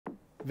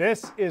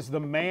This is the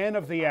man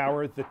of the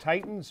hour, the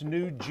Titans'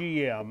 new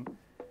GM,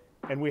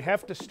 and we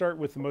have to start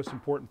with the most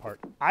important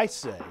part. I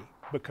say,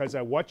 because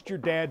I watched your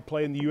dad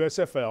play in the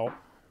USFL,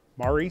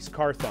 Maurice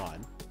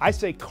Carthon. I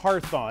say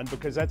Carthon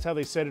because that's how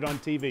they said it on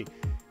TV.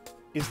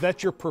 Is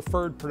that your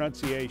preferred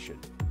pronunciation?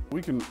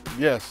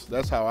 Yes,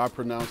 that's how I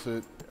pronounce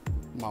it.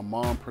 My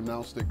mom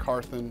pronounced it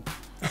Carthon.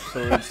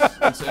 So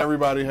it's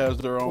everybody has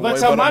their own well,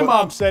 that's way. how my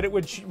mom said it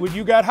when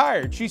you got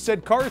hired. She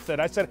said Carthon.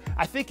 I said,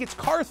 I think it's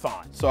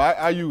Carthon. So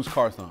I use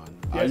Carthon.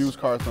 Yes. I use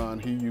Carthon.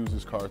 He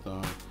uses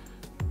Carthon.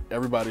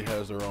 Everybody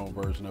has their own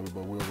version of it,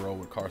 but we'll roll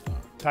with Carthon.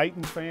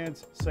 Titans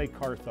fans, say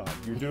Carthon.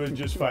 You're doing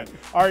just fine.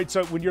 All right,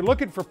 so when you're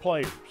looking for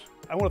players,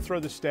 I want to throw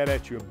this stat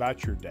at you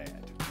about your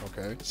dad.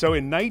 Okay. So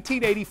in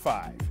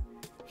 1985,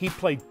 he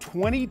played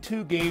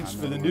 22 games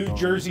for the New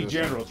Jersey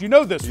Generals. One. You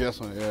know this one. Yes,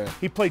 yeah.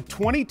 He played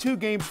 22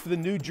 games for the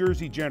New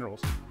Jersey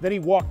Generals. Then he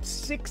walked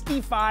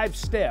 65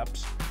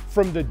 steps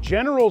from the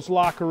Generals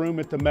locker room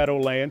at the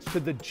Meadowlands to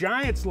the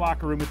Giants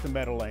locker room at the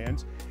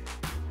Meadowlands.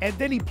 And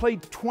then he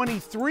played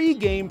 23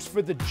 games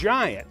for the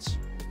Giants.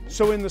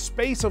 So in the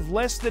space of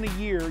less than a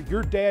year,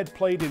 your dad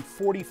played in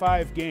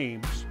 45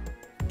 games.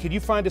 Can you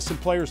find us some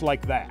players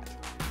like that?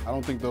 I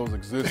don't think those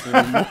exist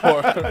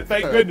anymore.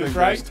 Thank goodness,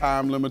 right? There's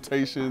time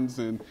limitations,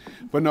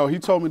 but no, he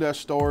told me that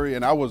story,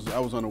 and I was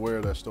unaware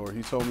of that story.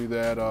 He told me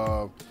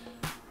that,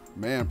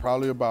 man,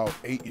 probably about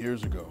 8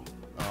 years ago.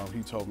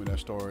 He told me that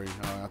story.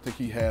 I think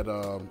he had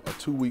a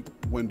 2-week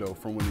window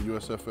from when the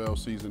USFL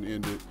season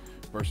ended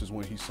versus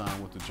when he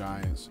signed with the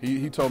Giants.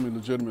 He told me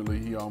legitimately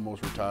he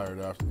almost retired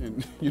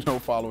after,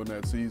 following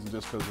that season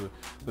just because of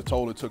the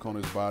toll it took on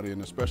his body,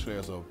 and especially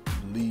as a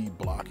lead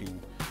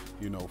blocking,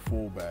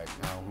 fullback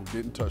who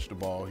didn't touch the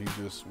ball. He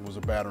just was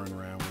a battering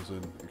ram, was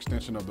an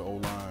extension of the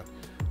O-line.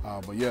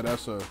 But yeah,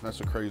 that's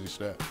a crazy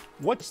stat.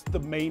 What's the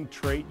main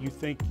trait you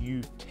think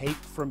you take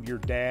from your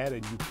dad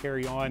and you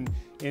carry on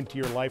into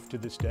your life to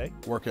this day?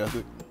 Work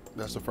ethic.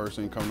 That's the first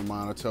thing that comes to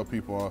mind. I tell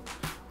people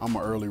I'm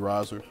an early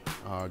riser.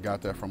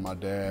 Got that from my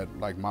dad.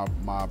 Like my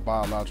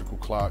biological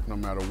clock, no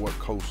matter what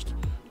coast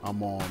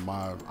I'm on,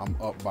 I'm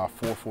up by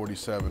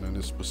 4:47, and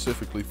it's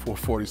specifically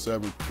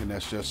 4:47, and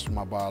that's just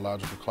my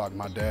biological clock.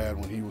 My dad,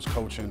 when he was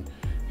coaching,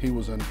 he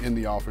was in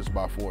the office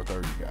by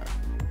 4:30 guy.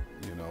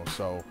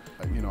 So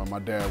my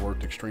dad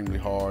worked extremely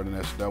hard, and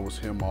that was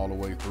him all the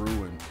way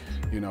through.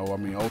 And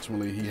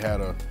ultimately he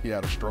had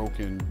a stroke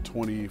in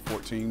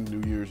 2014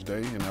 New Year's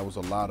Day, and that was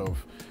a lot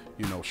of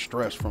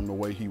stress from the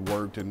way he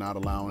worked and not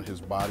allowing his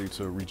body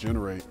to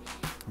regenerate.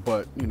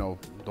 But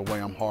the way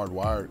I'm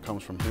hardwired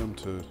comes from him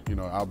to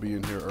I'll be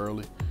in here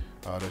early.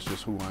 That's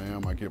just who I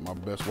am. I get my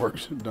best work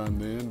done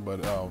then,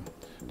 but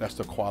that's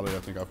the quality I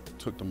think I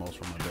took the most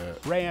from my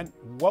dad. Ran,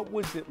 what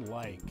was it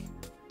like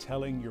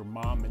telling your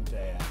mom and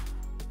dad,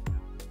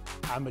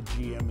 I'm a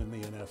GM in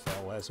the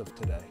NFL as of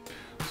today?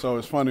 So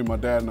it's funny, my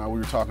dad and I, we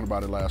were talking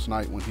about it last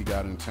night when he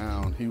got in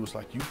town. He was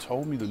like, you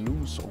told me the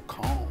news so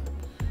calm.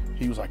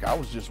 He was like, I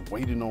was just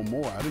waiting on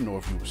more. I didn't know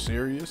if you were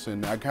serious.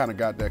 And I kind of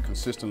got that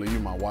consistently.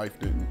 Even my wife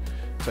didn't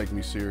take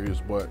me serious.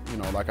 But,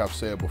 like I've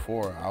said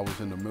before, I was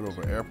in the middle of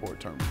an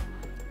airport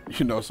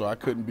terminal, so I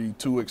couldn't be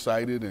too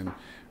excited and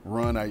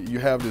run. You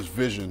have this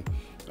vision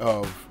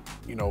of,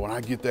 when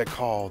I get that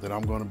call that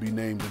I'm going to be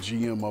named the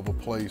GM of a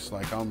place,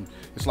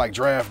 it's like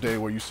draft day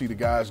where you see the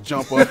guys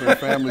jump up and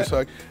families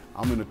hug.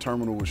 I'm in a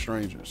terminal with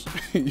strangers,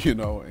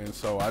 and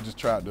so I just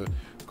tried to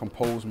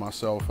compose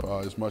myself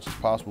as much as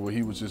possible.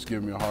 He was just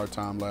giving me a hard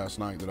time last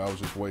night that I was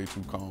just way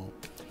too calm.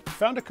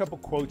 Found a couple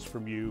quotes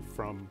from you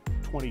from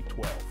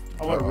 2012.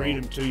 I want to read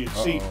them to you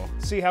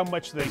and see how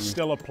much they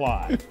still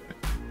apply.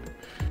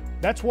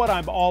 That's what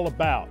I'm all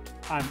about.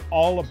 I'm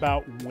all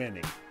about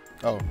winning.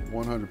 Oh,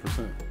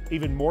 100%.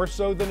 Even more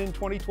so than in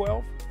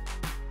 2012?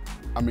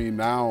 I mean,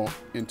 now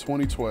in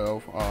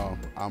 2012,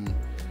 I'm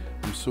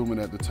assuming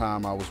at the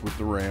time I was with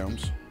the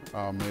Rams.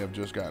 May have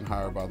just gotten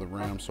hired by the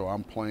Rams, so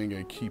I'm playing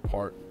a key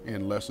part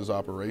in Les's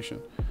operation.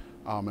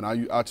 And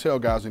I tell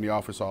guys in the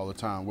office all the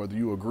time, whether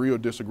you agree or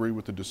disagree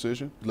with the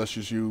decision, let's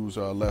just use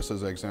Les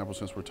as an example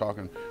since we're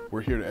talking,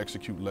 we're here to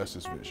execute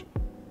Les's vision,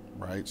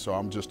 right? So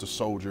I'm just a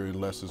soldier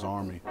in Les's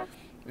army,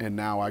 and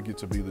now I get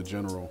to be the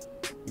general,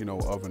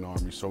 of an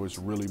army. So it's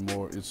really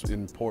it's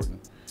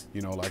important,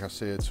 like I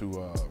said,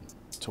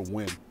 to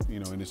win,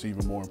 and it's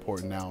even more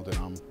important now that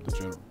I'm the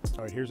general.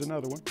 All right, here's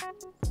another one.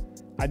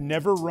 I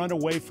never run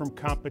away from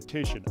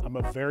competition. I'm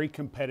a very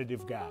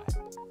competitive guy.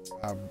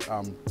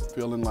 I'm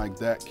feeling like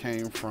that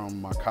came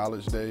from my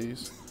college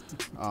days.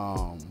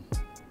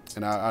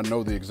 And I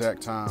know the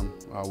exact time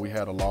we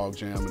had a log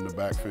jam in the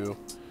backfield,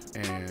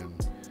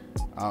 and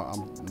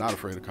I'm not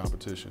afraid of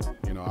competition.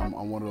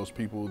 I'm one of those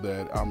people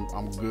that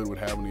I'm good with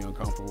having the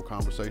uncomfortable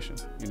conversation,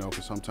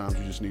 because sometimes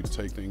you just need to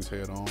take things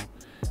head on.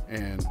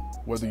 And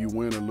whether you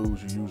win or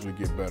lose, you usually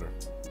get better,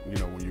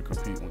 when you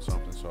compete with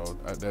something. So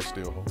that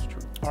still holds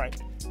true. All right,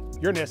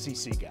 you're an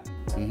SEC guy.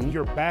 Mm-hmm.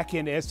 You're back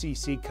in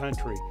SEC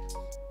country.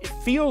 It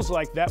feels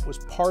like that was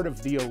part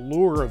of the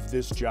allure of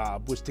this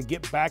job, was to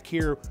get back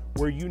here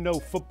where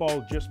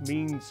football just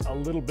means a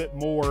little bit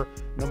more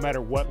no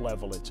matter what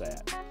level it's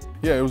at.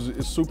 Yeah,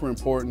 it's super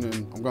important,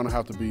 and I'm gonna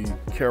have to be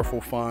careful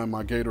flying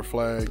my Gator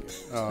flag.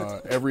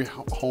 Every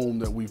home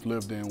that we've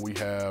lived in, we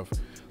have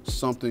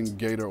something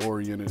Gator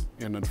oriented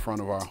in the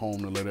front of our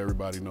home to let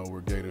everybody know we're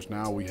Gators.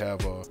 Now we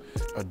have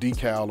a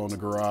decal on the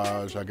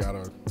garage. I got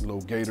a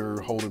little Gator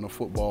holding a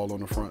football on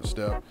the front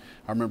step.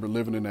 I remember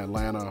living in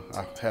Atlanta,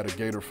 I had a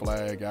Gator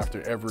flag.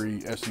 After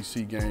every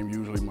SEC game,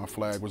 usually my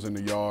flag was in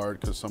the yard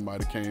because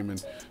somebody came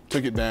and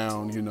took it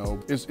down. You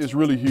know, it's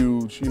really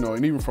huge, you know,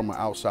 and even from an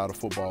outside of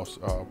football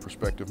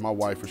perspective, my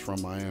wife is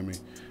from Miami,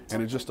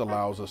 and it just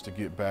allows us to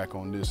get back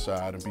on this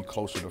side and be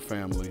closer to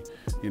family.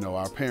 You know,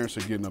 our parents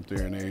are getting up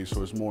there in age,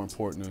 so it's more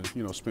important to,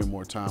 you know, spend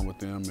more time with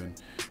them,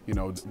 and, you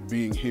know,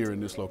 being here in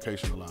this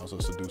location allows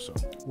us to do so.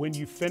 When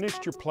you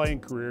finished your playing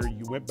career,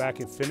 you went back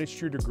and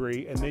finished your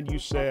degree, and then you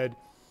said,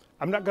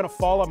 I'm not going to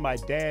follow my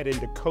dad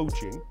into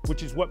coaching,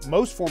 which is what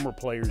most former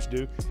players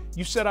do.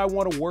 You said, I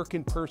want to work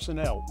in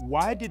personnel.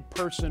 Why did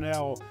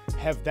personnel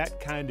have that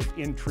kind of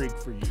intrigue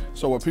for you?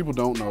 So what people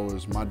don't know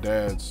is my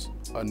dad's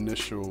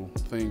initial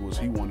thing was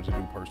he wanted to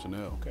do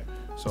personnel. Okay.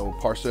 So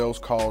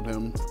Parcells called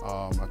him,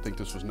 I think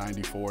this was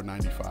 94,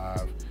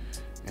 95,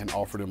 and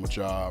offered him a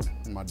job.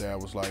 And my dad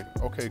was like,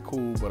 okay,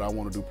 cool, but I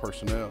want to do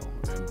personnel.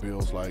 And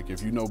Bill's like,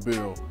 if you know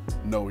Bill,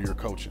 know you're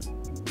coaching.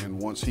 And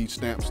once he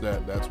stamps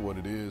that, that's what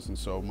it is. And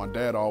so my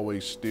dad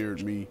always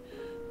steered me,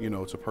 you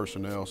know, to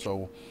personnel.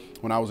 So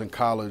when I was in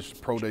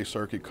college, pro day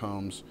circuit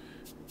comes,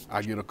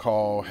 I get a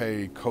call,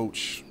 hey,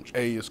 Coach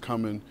A is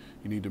coming.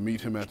 You need to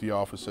meet him at the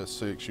office at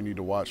 6. You need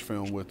to watch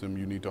film with him.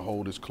 You need to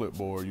hold his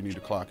clipboard. You need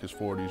to clock his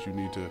 40s. You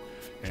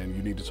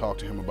need to talk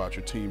to him about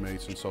your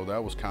teammates. And so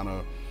that was kind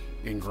of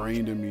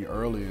ingrained in me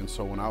early. And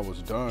so when I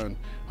was done,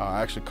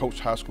 I actually coached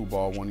high school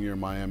ball one year in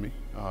Miami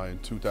in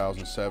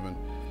 2007.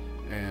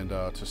 And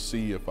to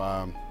see if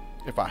I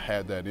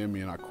had that in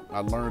me, and I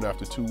learned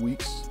after 2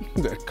 weeks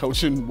that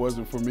coaching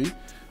wasn't for me,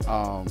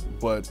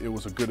 but it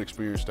was a good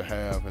experience to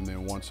have. And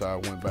then once I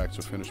went back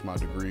to finish my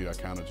degree, I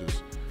kind of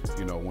just,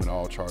 you know, went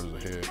all charges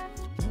ahead.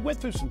 You went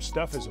through some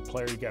stuff as a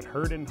player. You got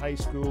hurt in high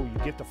school.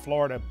 You get to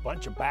Florida, a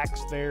bunch of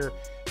backs there.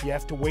 You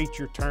have to wait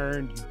your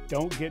turn. You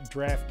don't get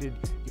drafted.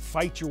 You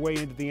fight your way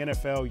into the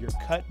NFL. You're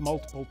cut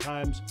multiple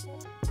times.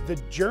 The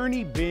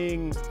journey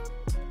being,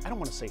 I don't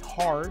want to say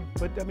hard,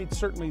 but I mean,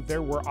 certainly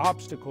there were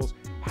obstacles.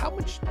 How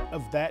much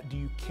of that do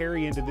you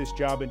carry into this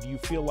job, and do you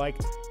feel like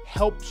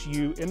helps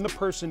you in the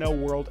personnel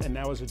world and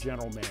now as a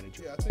general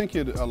manager? Yeah, I think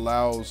it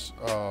allows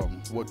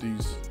what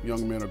these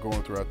young men are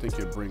going through. I think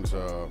it brings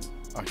a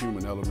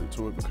human element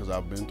to it because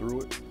I've been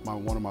through it.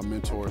 One of my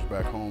mentors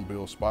back home,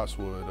 Bill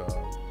Spotswood,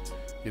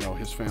 you know,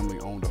 his family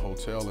owned a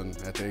hotel, and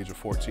at the age of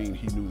 14,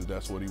 he knew that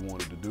that's what he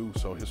wanted to do.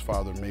 So his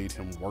father made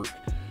him work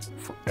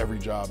for every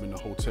job in the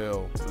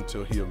hotel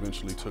until he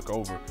eventually took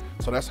over.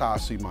 So that's how I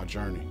see my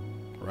journey,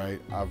 right?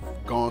 I've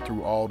gone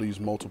through all these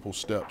multiple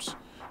steps,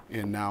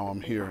 and now I'm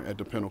here at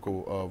the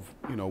pinnacle of,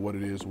 you know, what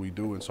it is we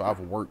do. And so I've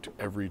worked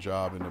every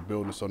job in the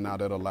building. So now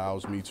that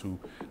allows me to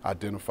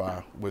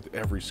identify with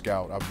every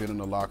scout. I've been in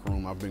the locker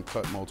room, I've been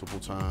cut multiple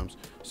times.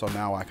 So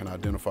now I can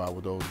identify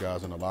with those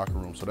guys in the locker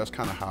room. So that's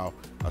kind of how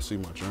I see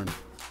my journey.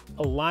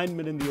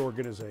 Alignment in the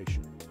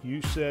organization.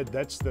 You said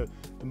that's the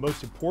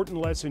most important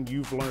lesson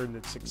you've learned,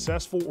 that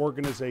successful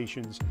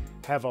organizations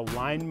have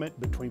alignment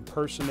between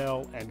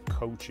personnel and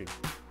coaching.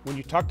 When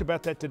you talked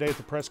about that today at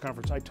the press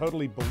conference, I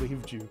totally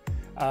believed you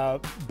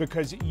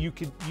because you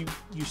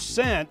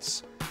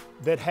sense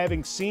that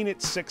having seen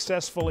it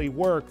successfully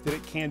work, that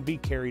it can be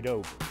carried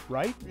over,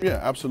 right? Yeah,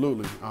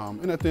 absolutely.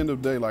 And at the end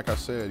of the day, like I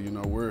said, you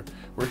know, we're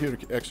here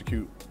to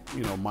execute,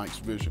 you know, Mike's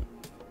vision.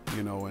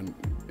 You know,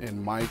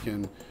 and Mike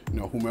and, you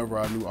know, whomever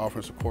our new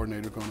offensive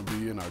coordinator is going to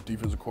be, and our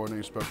defensive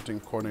coordinator, special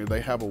teams coordinator, they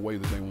have a way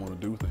that they want to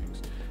do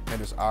things. And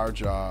it's our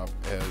job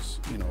as,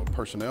 you know,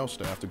 personnel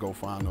staff to go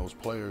find those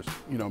players.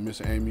 You know,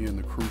 Miss Amy and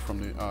the crew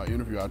from the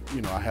interview,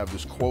 I have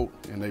this quote,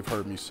 and they've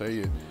heard me say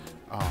it,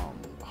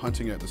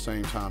 hunting at the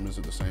same time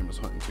isn't the same as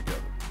hunting together.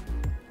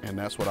 And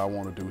that's what I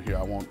want to do here.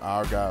 I want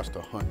our guys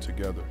to hunt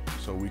together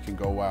so we can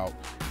go out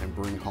and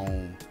bring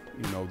home,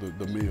 you know,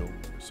 the meal,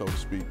 so to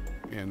speak,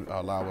 and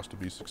allow us to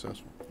be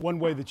successful. One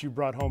way that you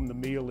brought home the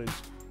meal is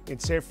in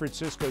San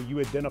Francisco, you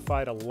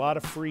identified a lot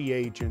of free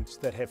agents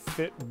that have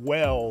fit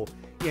well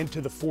into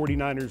the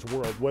 49ers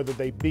world, whether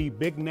they be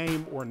big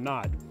name or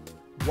not.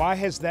 Why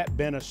has that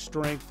been a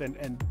strength,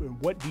 and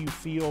what do you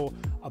feel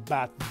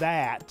about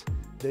that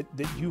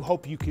you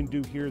hope you can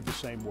do here the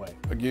same way?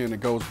 Again, it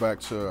goes back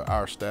to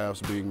our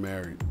staffs being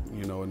married,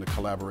 you know, and the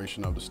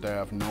collaboration of the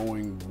staff,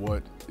 knowing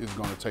what it's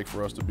going to take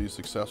for us to be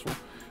successful,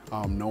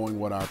 knowing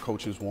what our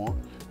coaches want,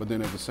 but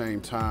then at the same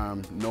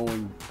time,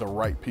 knowing the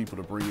right people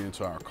to bring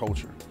into our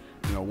culture.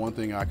 You know, one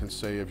thing I can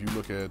say, if you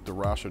look at the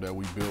roster that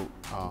we built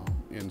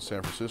in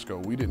San Francisco,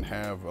 we didn't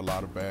have a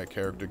lot of bad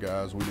character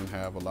guys. We didn't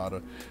have a lot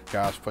of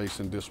guys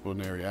facing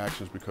disciplinary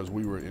actions because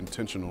we were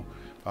intentional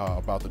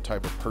about the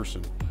type of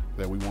person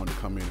that we wanted to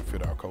come in and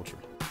fit our culture.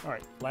 All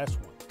right, last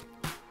one.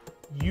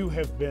 You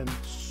have been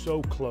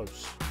so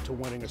close to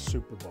winning a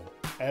Super Bowl.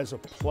 As a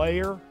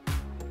player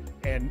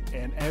and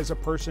as a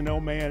personnel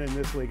man in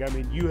this league, I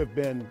mean, you have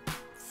been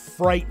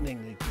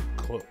frighteningly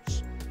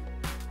close.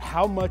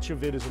 How much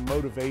of it is a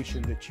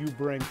motivation that you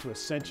bring to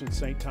Ascension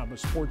St.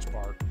 Thomas Sports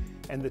Park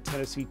and the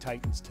Tennessee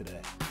Titans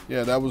today?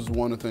 Yeah, that was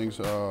one of the things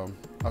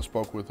I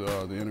spoke with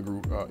the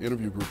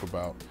interview group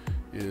about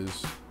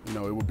is, you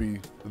know, it would be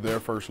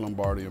their first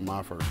Lombardi and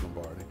my first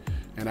Lombardi.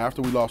 And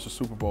after we lost the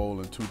Super Bowl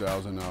in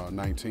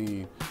 2019,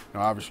 you know,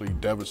 obviously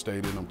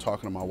devastated. I'm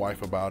talking to my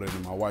wife about it,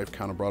 and my wife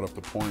kind of brought up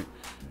the point,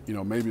 you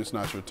know, maybe it's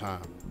not your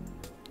time.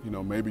 You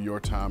know, maybe your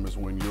time is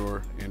when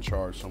you're in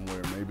charge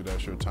somewhere. Maybe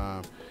that's your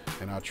time.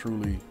 And I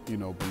truly, you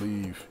know,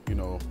 believe, you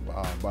know,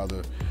 by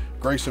the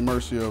grace and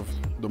mercy of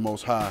the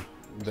Most High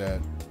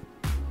that,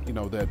 you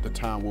know, that the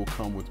time will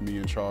come with me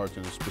in charge,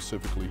 and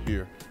specifically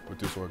here with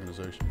this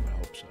organization. I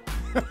hope so.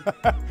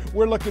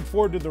 We're looking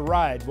forward to the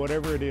ride,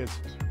 whatever it is.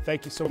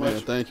 Thank you so much.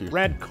 Man, thank you.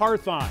 Ran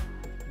Carthon.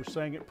 We're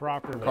saying it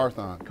properly.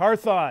 Carthon.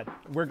 Carthon.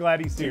 We're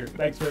glad he's here.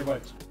 Thanks very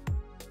much.